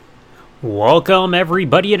Welcome,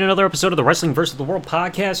 everybody, in another episode of the Wrestling vs. the World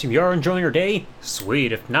podcast. If you are enjoying your day,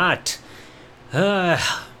 sweet. If not, I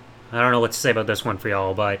don't know what to say about this one for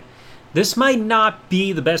y'all, but this might not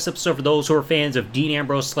be the best episode for those who are fans of Dean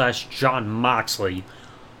Ambrose / Jon Moxley,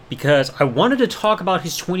 because I wanted to talk about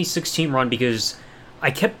his 2016 run, because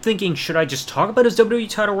I kept thinking, should I just talk about his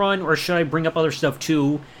WWE title run, or should I bring up other stuff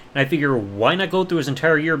too? And I figure, why not go through his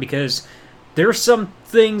entire year, because there are some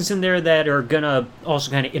things in there that are gonna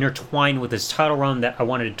also kind of intertwine with his title run that I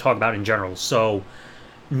wanted to talk about in general. So,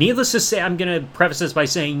 needless to say, I'm gonna preface this by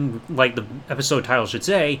saying, like the episode title should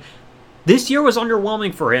say, this year was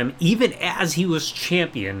underwhelming for him, even as he was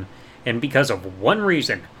champion, and because of one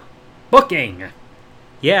reason: booking.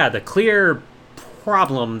 Yeah, the clear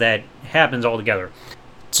problem that happens altogether.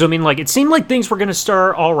 So, it seemed like things were going to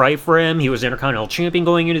start alright for him. He was Intercontinental Champion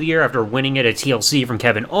going into the year after winning it at TLC from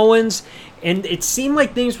Kevin Owens. And it seemed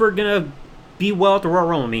like things were going to be well at the Royal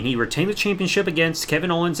Rumble. He retained the championship against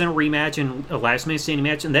Kevin Owens in a rematch and a last man standing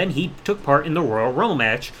match. And then he took part in the Royal Rumble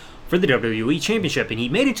match for the WWE Championship. And he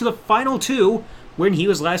made it to the final two when he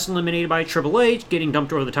was last eliminated by Triple H, getting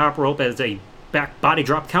dumped over the top rope as a back body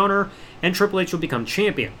drop counter. And Triple H would become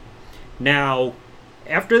champion. Now,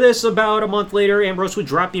 after this, about a month later, Ambrose would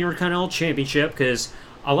drop the Intercontinental Championship, because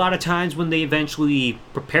a lot of times when they eventually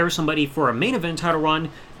prepare somebody for a main event title run,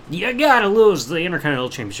 you gotta lose the Intercontinental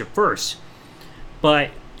Championship first. But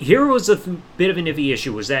here was a bit of an iffy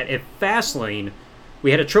issue, was that at Fastlane,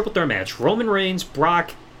 we had a triple threat match. Roman Reigns,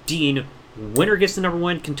 Brock, Dean, winner gets the number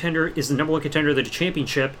one contender, is the number one contender to the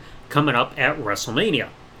championship coming up at WrestleMania.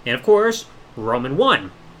 And of course, Roman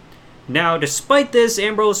won. Now, despite this,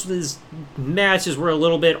 Ambrose's matches were a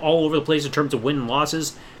little bit all over the place in terms of win and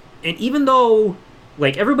losses. And even though,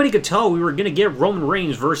 everybody could tell we were going to get Roman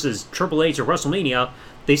Reigns versus Triple H at WrestleMania,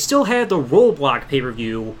 they still had the Roadblock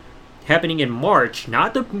pay-per-view happening in March.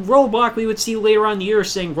 Not the Roadblock we would see later on in the year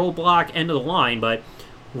saying Roadblock, end of the line, but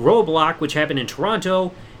Roadblock, which happened in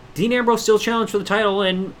Toronto. Dean Ambrose still challenged for the title,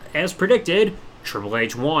 and as predicted, Triple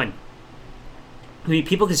H won.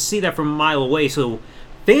 People could see that from a mile away, so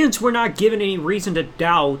fans were not given any reason to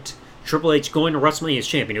doubt Triple H going to WrestleMania as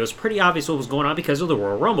champion. It was pretty obvious what was going on because of the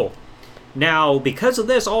Royal Rumble. Now, because of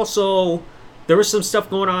this, also, there was some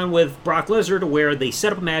stuff going on with Brock Lesnar to where they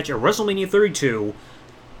set up a match at WrestleMania 32,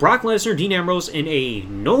 Brock Lesnar, Dean Ambrose, in a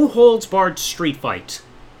no-holds-barred street fight,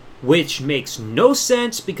 which makes no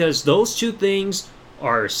sense because those two things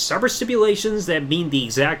are separate stipulations that mean the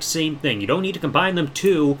exact same thing. You don't need to combine them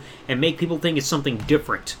two and make people think it's something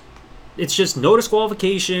different. It's just no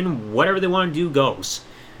disqualification, whatever they want to do goes.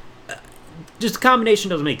 Just the combination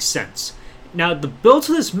doesn't make sense. Now, the build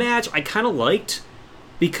to this match I kind of liked,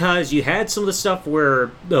 because you had some of the stuff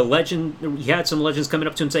where you had some legends coming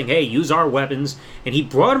up to him saying, hey, use our weapons, and he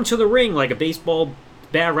brought him to the ring like a baseball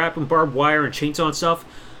bat wrapped in barbed wire and chainsaw and stuff.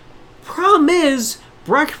 Problem is,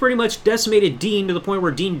 Brock pretty much decimated Dean to the point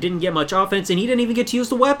where Dean didn't get much offense, and he didn't even get to use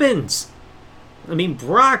the weapons.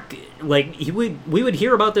 Brock, we would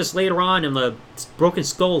hear about this later on in the Broken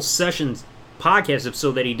Skull Sessions podcast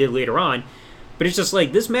episode that he did later on, but it's just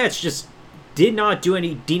this match just did not do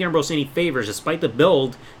Dean Ambrose any favors, despite the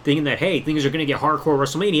build, thinking that, hey, things are going to get hardcore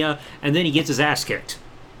WrestleMania, and then he gets his ass kicked.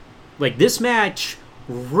 This match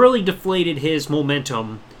really deflated his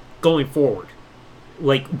momentum going forward.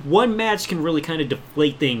 One match can really kind of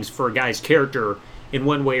deflate things for a guy's character in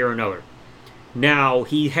one way or another. Now,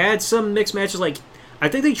 he had some mixed matches, I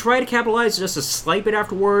think they tried to capitalize just a slight bit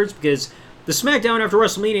afterwards, because the SmackDown after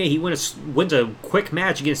WrestleMania, he wins a quick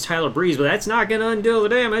match against Tyler Breeze, but that's not going to undo the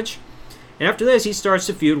damage. And after this, he starts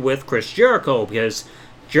to feud with Chris Jericho, because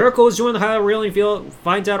Jericho is doing the highlight reel, and he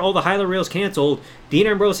finds out all the highlight reels canceled. Dean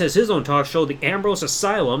Ambrose has his own talk show, the Ambrose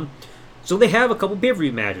Asylum, so they have a couple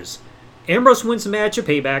pay-per-view matches. Ambrose wins the match at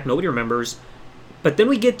Payback, nobody remembers. But then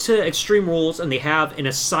we get to Extreme Rules, and they have an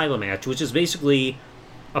Asylum match, which is basically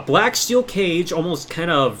a black steel cage, almost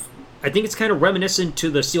I think it's kind of reminiscent to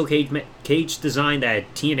the steel cage design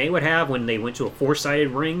that TNA would have when they went to a four-sided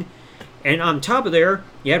ring. And on top of there,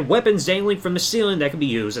 you had weapons dangling from the ceiling that could be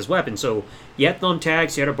used as weapons. So you had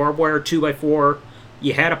thumbtacks, you had a barbed wire 2x4,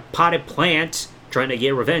 you had a potted plant trying to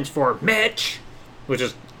get revenge for Mitch, which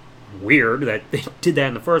is weird that they did that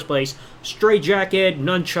in the first place. Straight jacket,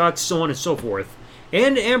 nunchucks, so on and so forth.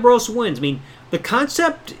 And Ambrose wins. The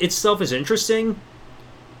concept itself is interesting.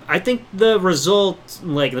 I think the result,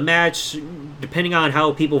 the match, depending on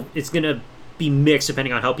how it's going to be mixed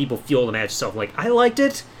depending on how people feel the match itself. I liked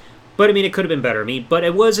it, but it could have been better. But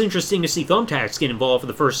it was interesting to see thumbtacks get involved for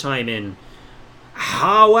the first time in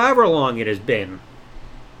however long it has been.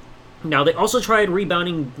 Now, they also tried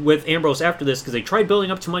rebounding with Ambrose after this because they tried building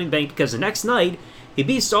up to Money in the Bank because the next night, he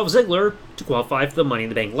beats Dolph Ziggler to qualify for the Money in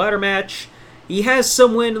the Bank ladder match. He has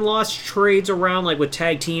some win and loss trades around, like with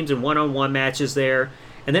tag teams and one-on-one matches there.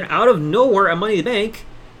 And then out of nowhere at Money in the Bank,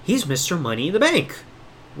 he's Mr. Money in the Bank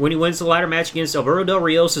when he wins the ladder match against Alberto Del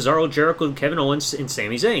Rio, Cesaro, Jericho, Kevin Owens, and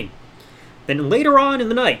Sami Zayn. Then later on in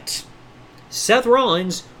the night, Seth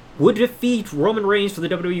Rollins would defeat Roman Reigns for the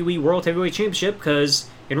WWE World Heavyweight Championship because,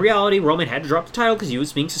 in reality, Roman had to drop the title because he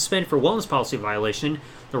was being suspended for wellness policy violation.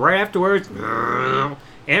 Then right afterwards,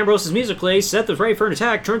 Ambrose's music plays, Seth was ready for an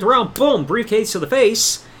attack, turns around, boom, briefcase to the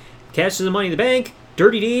face, catches the Money in the Bank,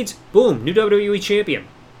 Dirty Deeds, boom, new WWE Champion.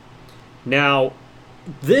 Now,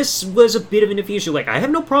 this was a bit of an issue. Like, I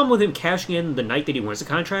have no problem with him cashing in the night that he wins the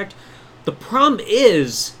contract. The problem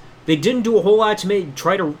is they didn't do a whole lot to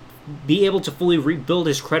try to be able to fully rebuild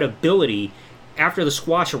his credibility after the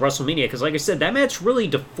squash of WrestleMania. Because, like I said, that match really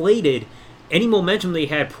deflated any momentum they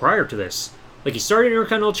had prior to this. Like, he started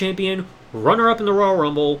Intercontinental Champion, runner-up in the Royal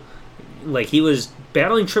Rumble. Like, he was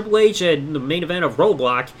battling Triple H at the main event of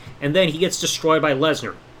Roadblock, and then he gets destroyed by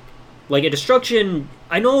Lesnar. Like, a destruction...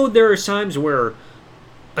 I know there are times where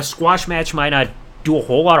a squash match might not do a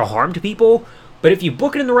whole lot of harm to people, but if you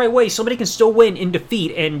book it in the right way, somebody can still win in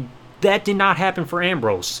defeat, and that did not happen for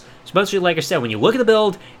Ambrose. Especially, like I said, when you look at the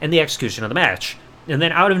build and the execution of the match. And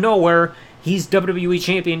then out of nowhere, he's WWE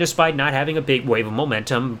Champion despite not having a big wave of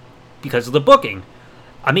momentum because of the booking.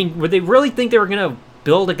 I mean, would they really think they were going to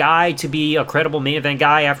build a guy to be a credible main event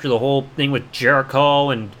guy after the whole thing with Jericho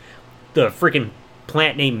and the freaking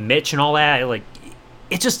plant named Mitch and all that? Like,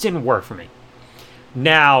 it just didn't work for me.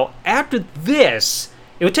 Now, after this,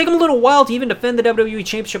 it would take him a little while to even defend the WWE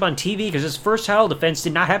Championship on TV because his first title defense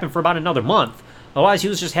did not happen for about another month. Otherwise, he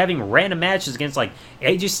was just having random matches against, like,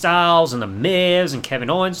 AJ Styles and The Miz and Kevin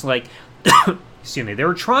Owens. Like, excuse me, they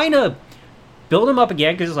were trying to build him up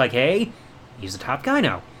again because it's like, hey, he's the top guy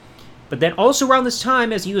now. But then also around this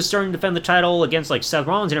time, as he was starting to defend the title against, like, Seth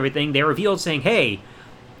Rollins and everything, they revealed saying, hey,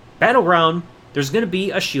 Battleground, there's going to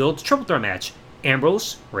be a Shield triple threat match.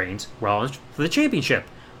 Ambrose, Reigns, Rollins for the championship.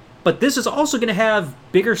 But this is also going to have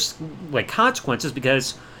bigger, like, consequences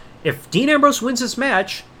because if Dean Ambrose wins this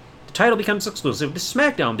match, the title becomes exclusive to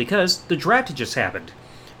SmackDown because the draft had just happened.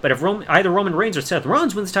 But if either Roman Reigns or Seth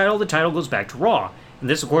Rollins wins the title goes back to Raw. And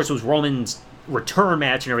this, of course, was Roman's return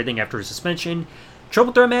match and everything after his suspension.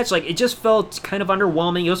 Triple threat match, like, it just felt kind of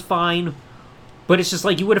underwhelming. It was fine. But it's just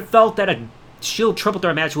like you would have felt that a Shield triple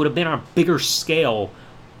threat match would have been on a bigger scale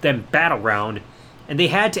than Battleground. And they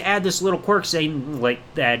had to add this little quirk saying, like,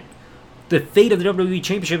 that the fate of the WWE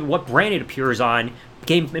Championship and what brand it appears on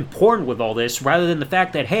became important with all this, rather than the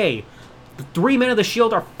fact that, hey, the three men of the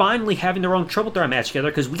Shield are finally having their own triple threat match together,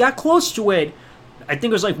 because we got close to it. I think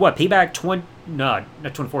it was like, what, Payback 20... No,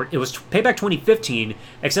 not 24. It was Payback 2015,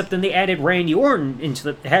 except then they added Randy Orton in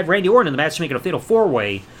the match to make it a fatal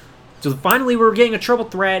four-way. So finally we were getting a triple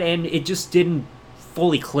threat, and it just didn't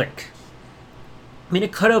fully click. I mean,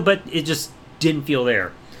 it could have, but it just didn't feel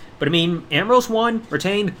there. But I mean, Ambrose won,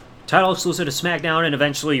 retained, title exclusive to SmackDown, and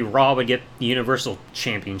eventually Raw would get the Universal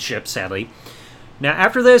Championship, sadly. Now,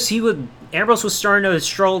 after this, Ambrose was starting to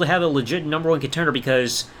struggle to have a legit number one contender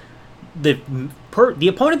because the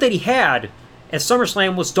opponent that he had at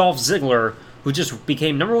SummerSlam was Dolph Ziggler, who just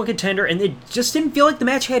became number one contender, and it just didn't feel like the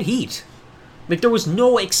match had heat. Like, there was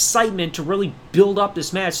no excitement to really build up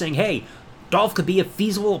this match, saying, hey, Dolph could be a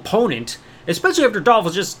feasible opponent, especially after Dolph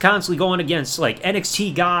was just constantly going against, like,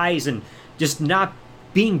 NXT guys and just not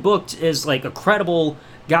being booked as, like, a credible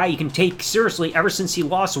guy you can take seriously ever since he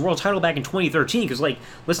lost the world title back in 2013. Because, like,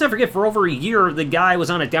 let's not forget, for over a year, the guy was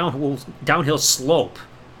on a downhill slope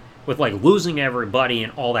with, like, losing everybody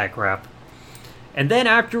and all that crap. And then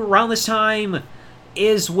around this time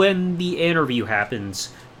is when the interview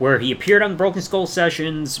happens, where he appeared on the Broken Skull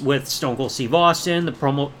Sessions with Stone Cold Steve Austin.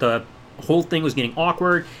 The whole thing was getting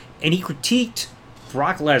awkward, and he critiqued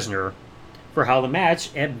Brock Lesnar for how the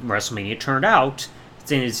match at WrestleMania turned out,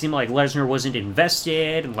 saying it seemed like Lesnar wasn't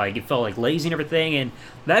invested, and like it felt like lazy and everything, and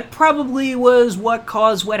that probably was what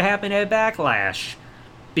caused what happened at Backlash.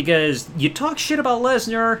 Because you talk shit about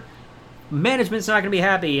Lesnar, management's not going to be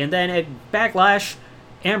happy, and then at Backlash,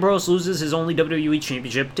 Ambrose loses his only WWE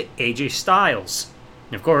Championship to AJ Styles.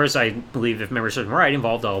 And of course, I believe, if memory serves me right,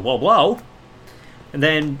 involved a low blow. And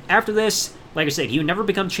then after this, like I said, he would never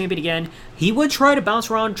become champion again. He would try to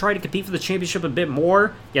bounce around, try to compete for the championship a bit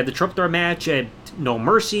more. He had the triple threat match at No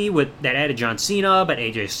Mercy that added John Cena, but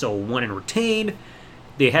AJ still won and retained.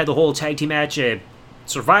 They had the whole tag team match at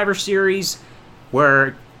Survivor Series,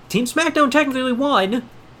 where Team SmackDown technically won,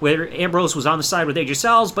 where Ambrose was on the side with AJ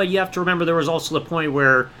Styles, but you have to remember there was also the point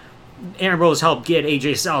where Ambrose helped get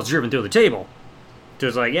AJ Styles driven through the table.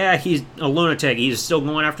 Just like, yeah, he's a lunatic. He's still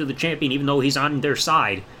going after the champion even though he's on their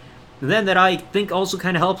side. And then that I think also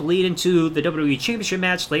kind of helped lead into the WWE Championship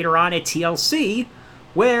match later on at TLC,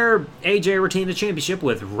 where AJ retained the championship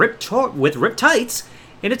with ripped tights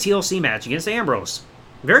in a TLC match against Ambrose.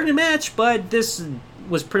 Very good match, but this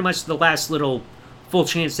was pretty much the last little full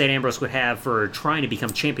chance that Ambrose would have for trying to become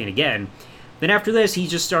champion again. Then after this, he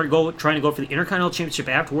just started trying to go for the Intercontinental Championship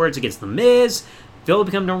afterwards against The Miz. Phil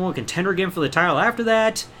become number one contender again for the title after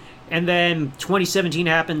that. And then 2017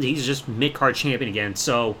 happened. He's just mid-card champion again.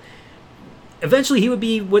 So eventually he would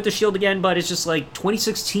be with the Shield again, but it's just like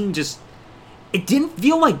 2016 just... It didn't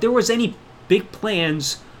feel like there was any big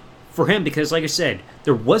plans for him because, like I said,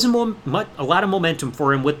 there wasn't a lot of momentum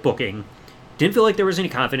for him with booking. Didn't feel like there was any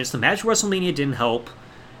confidence. The match at WrestleMania didn't help.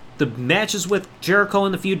 The matches with Jericho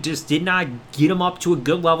in the feud just did not get him up to a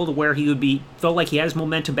good level to where he would be... Felt like he had his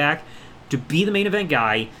momentum back to be the main event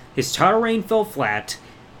guy. His title reign fell flat.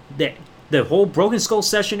 The whole Broken Skull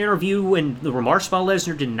session interview and the remarks about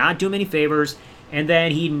Lesnar did not do him any favors, and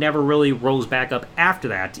then he never really rose back up after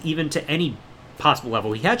that, even to any possible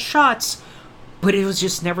level. He had shots, but it was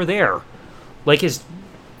just never there. Like, his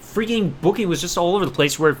freaking booking was just all over the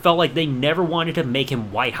place where it felt like they never wanted to make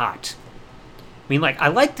him white hot. I mean, like, I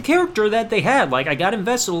liked the character that they had. Like, I got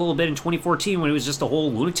invested a little bit in 2014 when it was just a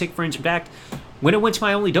whole lunatic fringe. In fact, when it went to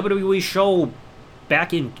my only WWE show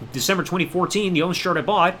back in December 2014, the only shirt I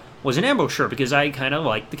bought was an Ambrose shirt because I kind of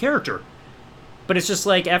liked the character. But it's just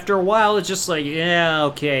like, after a while, it's just like, yeah,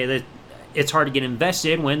 okay, it's hard to get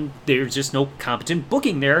invested when there's just no competent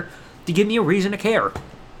booking there to give me a reason to care.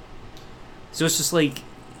 So it's just like,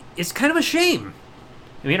 it's kind of a shame.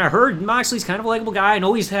 I mean, I heard Moxley's kind of a likable guy. I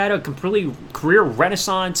know he's had a completely career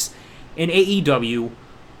renaissance in AEW,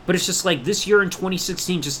 but it's just like this year in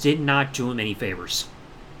 2016 just did not do him any favors.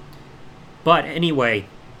 But anyway,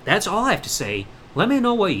 that's all I have to say. Let me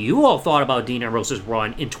know what you all thought about Dean Ambrose's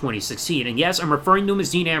run in 2016. And yes, I'm referring to him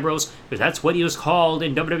as Dean Ambrose because that's what he was called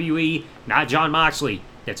in WWE, not Jon Moxley.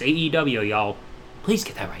 That's AEW, y'all. Please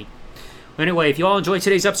get that right. Anyway, if you all enjoyed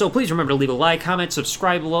today's episode, please remember to leave a like, comment,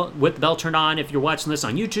 subscribe with the bell turned on if you're watching this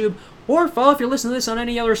on YouTube, or follow if you're listening to this on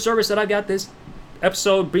any other service that I've got this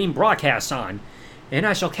episode being broadcast on. And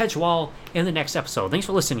I shall catch you all in the next episode. Thanks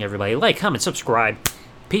for listening, everybody. Like, comment, subscribe.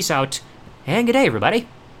 Peace out, and good day, everybody.